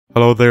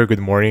Hello there, good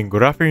morning,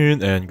 good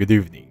afternoon, and good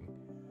evening.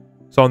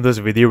 So on this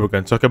video, we're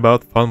going to talk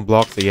about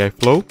FunBlocks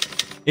AIFlow,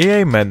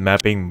 AI mind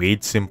mapping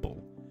made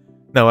simple.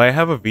 Now I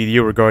have a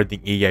video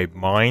regarding AI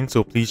Mind,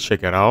 so please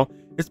check it out.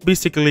 It's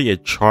basically a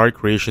chart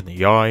creation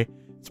AI.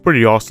 It's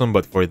pretty awesome,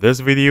 but for this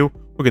video,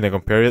 we're going to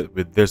compare it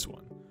with this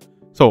one.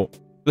 So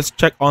let's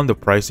check on the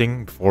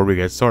pricing before we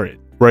get started.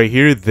 Right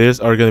here, these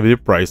are going to be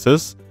the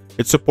prices.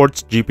 It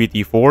supports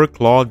GPT-4,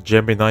 Claude,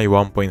 Gemini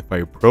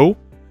 1.5 Pro.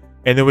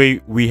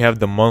 Anyway, we have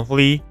the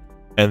monthly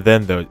and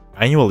then the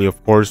annually,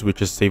 of course,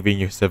 which is saving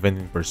you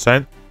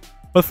 17%.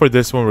 But for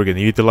this one, we're going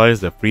to utilize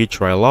the free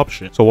trial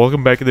option. So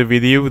welcome back to the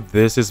video.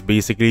 This is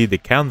basically the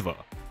Canva.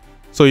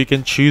 So you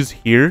can choose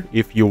here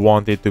if you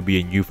want it to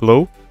be a new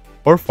flow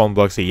or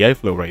FunBlocks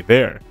AIFlow right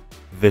there.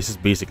 This is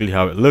basically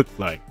how it looks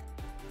like.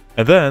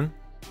 And then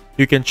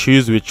you can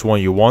choose which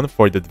one you want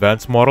for the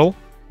advanced model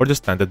or the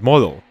standard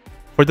model.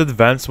 For the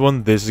advanced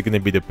one, this is going to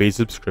be the paid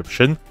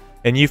subscription.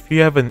 And if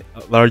you have a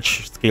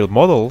large scale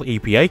model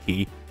API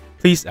key,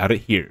 please add it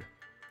here.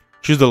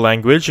 Choose the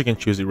language, you can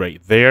choose it right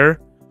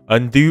there.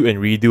 Undo and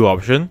redo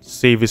option,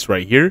 save is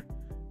right here.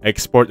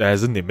 Export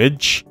as an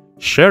image,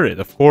 share it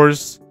of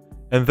course.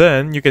 And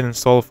then you can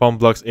install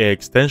FunBlocks AI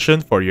extension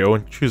for your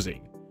own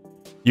choosing.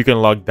 You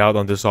can log out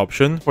on this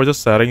option. For the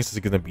settings, it's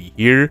going to be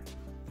here.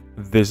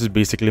 This is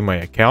basically my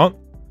account.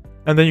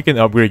 And then you can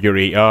upgrade your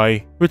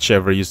AI,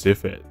 whichever you see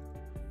fit.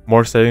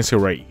 More settings are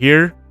right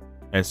here,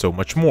 and so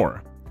much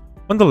more.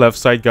 On the left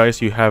side,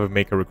 guys, you have a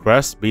make a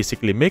request.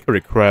 Basically, make a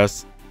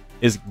request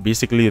is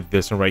basically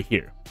this one right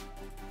here.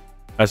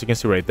 As you can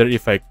see right there,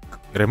 if I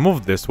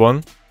remove this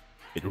one,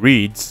 it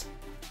reads,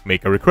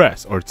 make a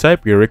request or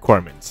type your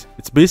requirements.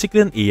 It's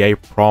basically an AI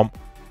prompt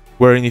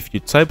wherein if you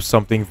type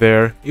something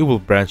there, it will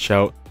branch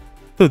out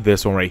to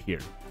this one right here.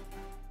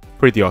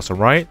 Pretty awesome,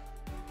 right?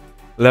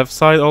 Left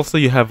side also,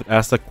 you have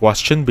asked a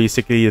question.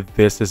 Basically,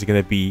 this is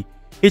going to be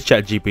a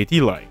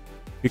ChatGPT line.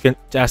 You can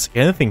ask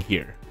anything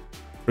here.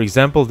 For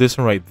example, this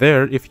one right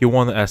there, if you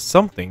want to ask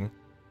something,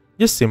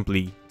 just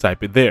simply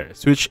type it there.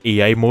 Switch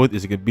AI mode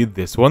is going to be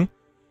this one.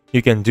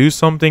 You can do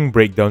something,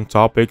 break down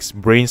topics,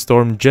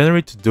 brainstorm,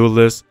 generate to-do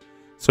list,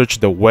 search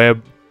the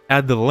web,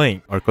 add the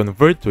link, or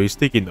convert to a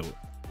sticky note.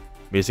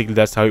 Basically,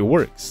 that's how it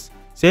works.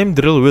 Same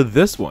drill with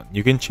this one.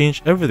 You can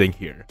change everything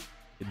here.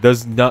 It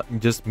does not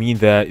just mean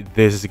that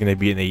this is going to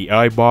be an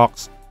AI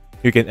box.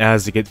 You can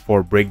ask it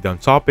for breakdown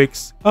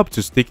topics up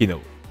to sticky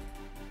note.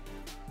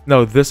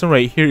 Now this one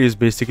right here is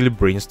basically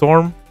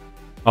brainstorm.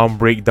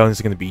 Breakdown is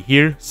going to be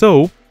here.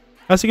 So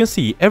as you can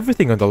see,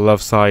 everything on the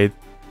left side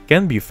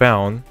can be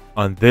found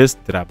on this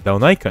drop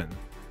down icon.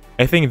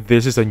 I think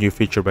this is a new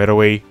feature by the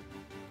way.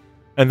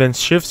 And then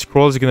shift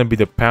scroll is going to be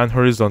the pan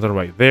horizontal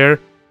right there.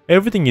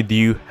 Everything you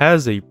do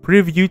has a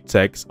preview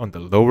text on the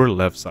lower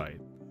left side.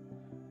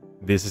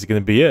 This is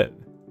going to be it.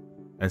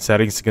 And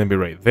settings is going to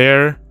be right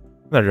there.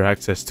 Another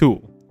access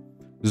tool.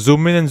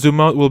 Zoom in and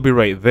zoom out will be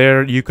right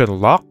there. You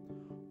can lock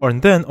or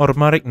then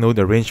automatic node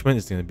arrangement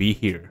is going to be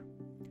here.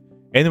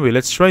 Anyway,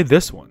 let's try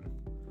this one.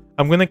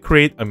 I'm going to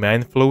create a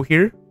mind flow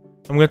here.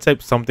 I'm going to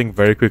type something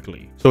very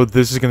quickly. So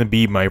this is going to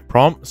be my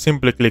prompt.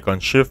 Simply click on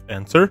shift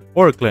enter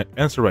or click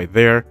enter right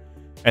there.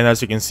 And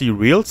as you can see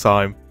real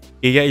time,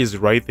 AI is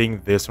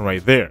writing this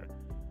right there.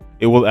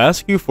 It will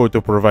ask you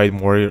to provide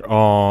more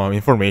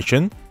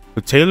information to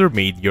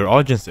tailor-made your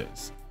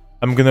audiences.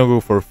 I'm going to go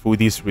for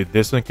foodies with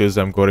this one because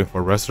I'm going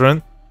for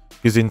restaurant.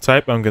 Cuisine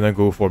type, I'm going to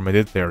go for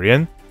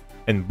Mediterranean.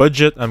 And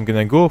budget, I'm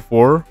gonna go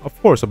for,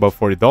 of course, about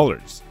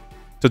 $40.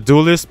 To-do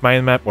list,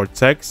 mind map, or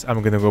text,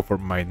 I'm gonna go for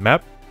mind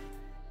map.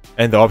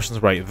 And the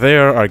options right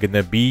there are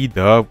gonna be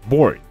the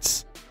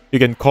boards. You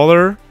can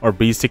color or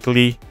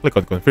basically click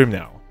on confirm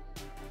now.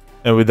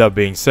 And with that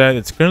being said,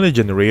 it's currently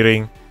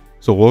generating.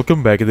 So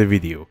welcome back to the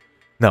video.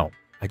 Now,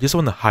 I just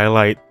want to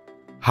highlight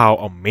how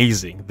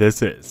amazing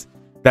this is.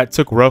 That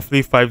took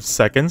roughly 5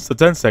 seconds to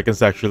 10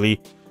 seconds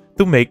actually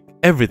to make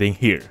everything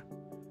here.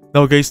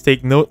 Now guys,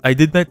 take note, I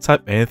did not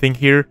type anything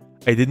here.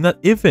 I did not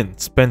even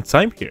spend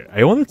time here.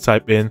 I only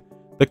type in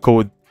the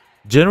code,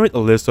 generate a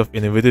list of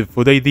innovative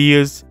food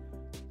ideas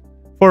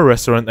for a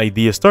restaurant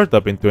idea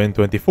startup in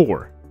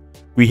 2024.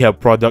 We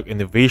have product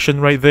innovation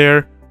right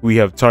there. We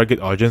have target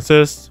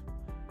audiences.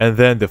 And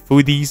then the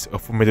foodies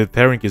of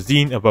Mediterranean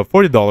cuisine above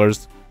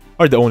 $40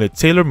 are the only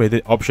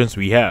tailor-made options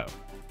we have.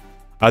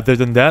 Other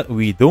than that,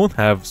 we don't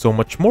have so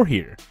much more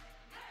here.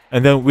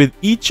 And then with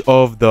each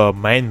of the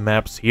mind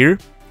maps here,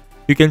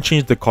 you can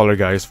change the color,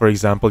 guys. For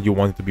example, you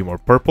want it to be more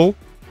purple,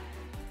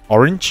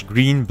 orange,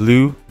 green,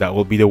 blue. That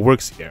will be the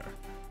works here.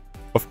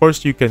 Of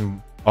course, you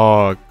can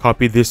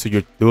copy this to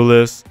your to-do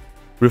list,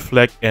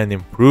 reflect and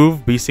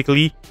improve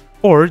basically,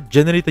 or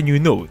generate a new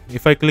node.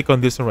 If I click on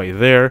this one right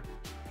there,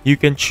 you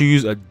can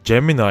choose a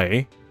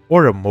Gemini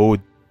or a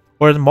mode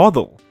or a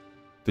model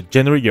to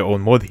generate your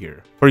own mode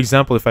here. For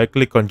example, if I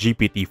click on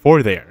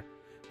GPT-4 there,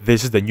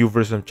 this is the new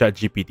version of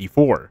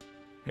ChatGPT-4.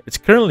 It's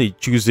currently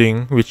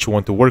choosing which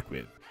one to work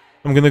with.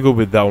 I'm gonna go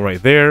with that one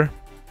right there.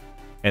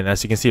 And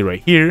as you can see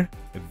right here,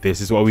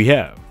 this is what we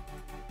have.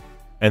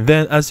 And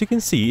then as you can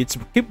see, it's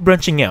keep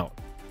branching out.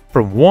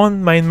 from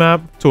one mind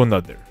map to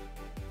another.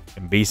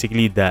 And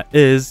basically that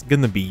is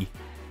gonna be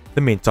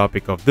the main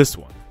topic of this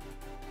one.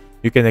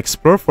 You can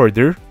explore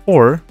further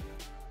or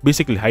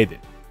basically hide it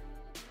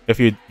if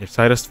you're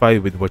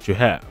satisfied with what you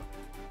have.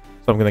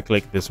 So I'm gonna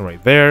click this one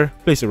right there,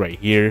 place it right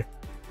here,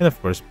 and of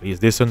course place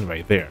this one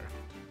right there.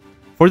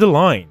 For the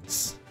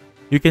lines,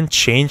 you can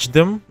change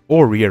them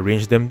or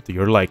rearrange them to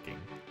your liking.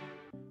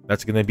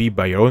 That's gonna be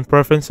by your own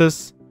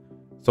preferences,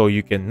 so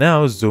you can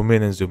now zoom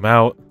in and zoom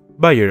out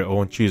by your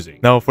own choosing.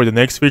 Now for the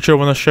next feature I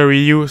want to share with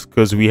you,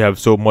 because we have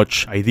so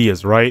much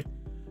ideas, right?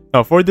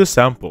 Now for this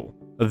sample,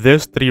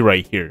 there's 3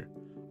 right here.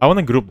 I want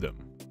to group them.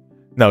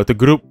 Now to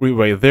group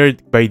right there,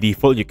 by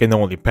default you can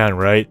only pan,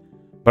 right?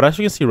 But as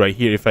you can see right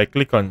here, if I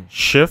click on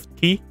Shift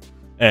key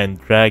and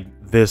drag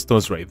these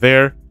nodes right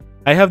there,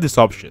 I have this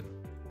option.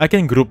 I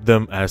can group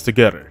them as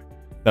together.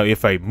 Now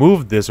if I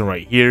move this one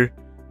right here,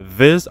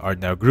 these are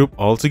now grouped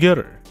all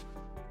together.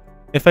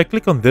 If I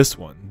click on this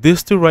one,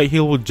 these 2 right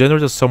here will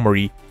generate a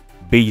summary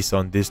based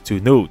on these 2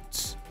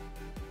 nodes.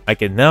 I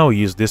can now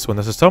use this one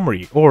as a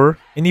summary or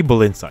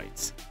enable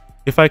insights.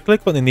 If I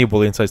click on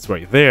enable insights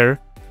right there,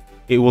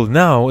 it will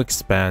now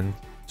expand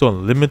to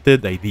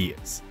unlimited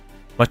ideas,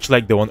 much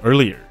like the one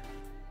earlier.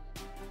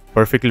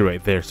 Perfectly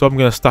right there. So I'm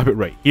gonna stop it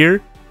right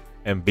here,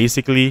 and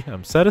basically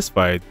I'm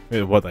satisfied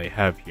with what I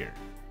have here.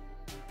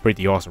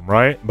 Pretty awesome,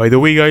 right? By the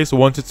way guys,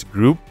 once it's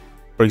grouped,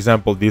 for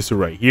example this 2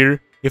 right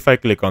here, if I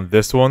click on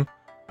this one,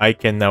 I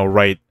can now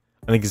write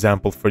an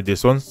example for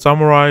this one,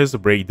 summarize,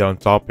 break down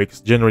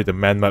topics, generate a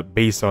mind map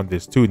based on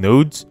these 2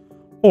 nodes,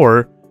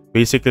 or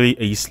basically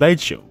a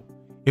slideshow.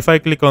 If I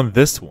click on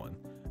this one,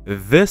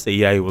 this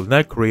AI will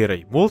now create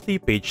a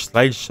multi-page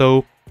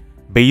slideshow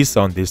based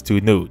on these 2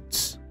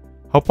 nodes.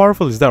 How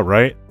powerful is that,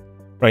 right?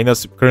 Right now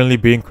it's currently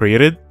being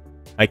created.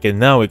 I can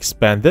now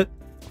expand it,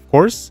 of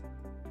course.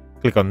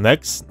 Click on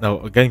next. Now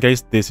again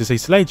guys, this is a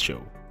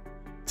slideshow.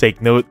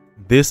 Take note,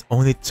 this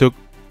only took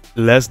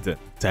less than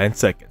 10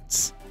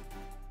 seconds.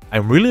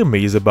 I'm really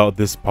amazed about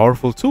this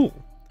powerful tool.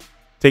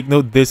 Take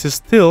note, this is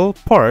still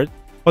part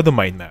of the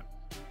mind map.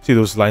 See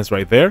those lines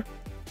right there?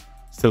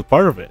 Still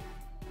part of it.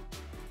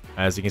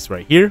 As you can see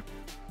right here,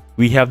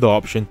 we have the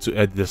option to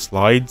edit the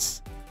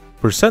slides,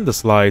 present the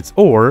slides,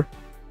 or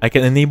I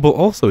can enable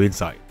also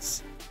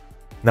insights.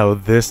 Now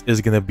this is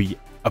gonna be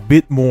a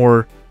bit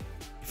more,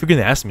 if you're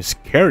gonna ask me,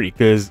 scary,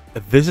 because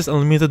this is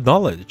unlimited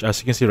knowledge, as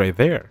you can see right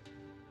there.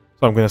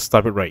 So I'm gonna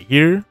stop it right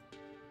here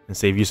and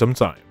save you some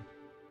time.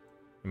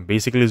 And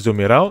basically zoom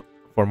it out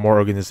for more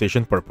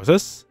organization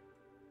purposes.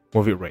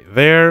 Move it right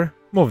there.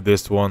 Move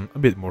this one a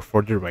bit more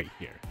further right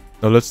here.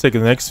 Now let's take the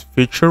next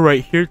feature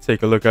right here,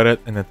 take a look at it,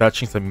 and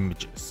attaching some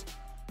images.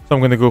 So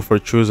I'm gonna go for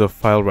choose a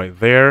file right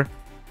there.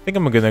 I think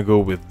I'm gonna go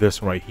with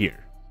this one right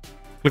here.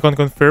 Click on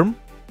confirm.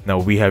 Now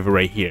we have it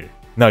right here.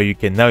 Now you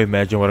can now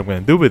imagine what I'm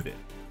gonna do with it.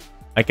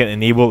 I can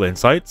enable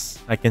insights.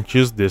 I can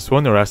choose this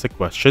one or ask a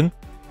question.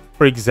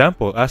 For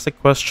example, ask a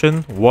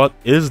question, what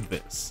is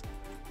this?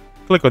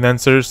 Click on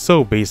answers.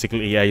 So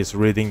basically AI is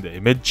reading the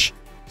image.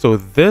 So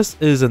this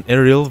is an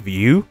aerial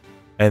view,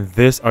 and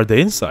these are the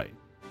inside.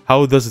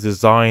 How does the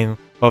design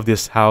of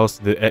this house,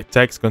 the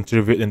text,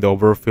 contribute in the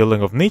overall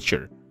feeling of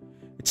nature?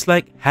 It's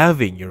like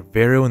having your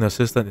very own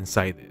assistant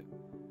inside it.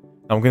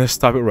 I'm gonna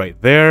stop it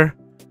right there.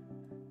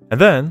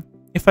 And then,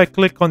 if I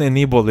click on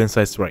enable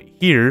insights right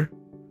here,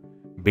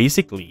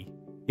 basically,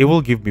 it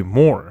will give me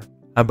more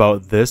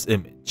about this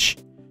image.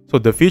 So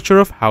the future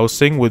of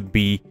housing would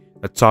be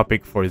a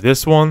topic for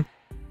this one.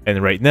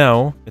 And right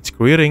now, it's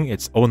creating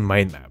its own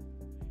mind map.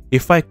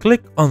 If I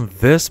click on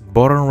this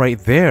button right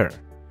there,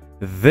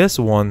 this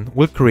one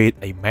will create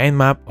a mind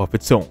map of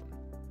its own,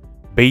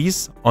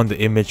 based on the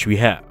image we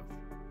have.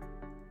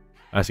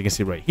 As you can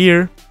see right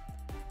here,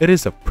 it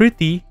is a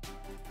pretty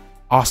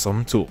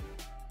awesome tool.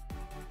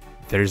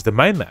 There's the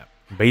mind map,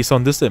 based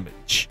on this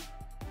image.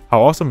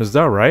 How awesome is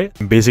that, right?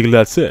 And basically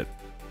that's it.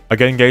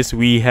 Again guys,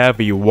 we have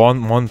a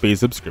 1-month paid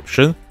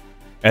subscription,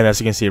 and as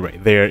you can see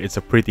right there, it's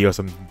a pretty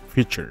awesome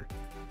feature.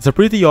 It's a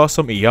pretty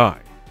awesome AI.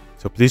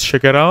 So please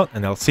check it out,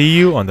 and I'll see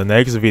you on the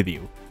next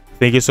video.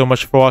 Thank you so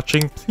much for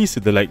watching. Please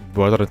hit the like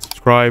button and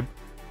subscribe.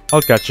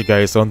 I'll catch you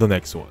guys on the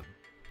next one.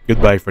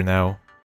 Goodbye for now.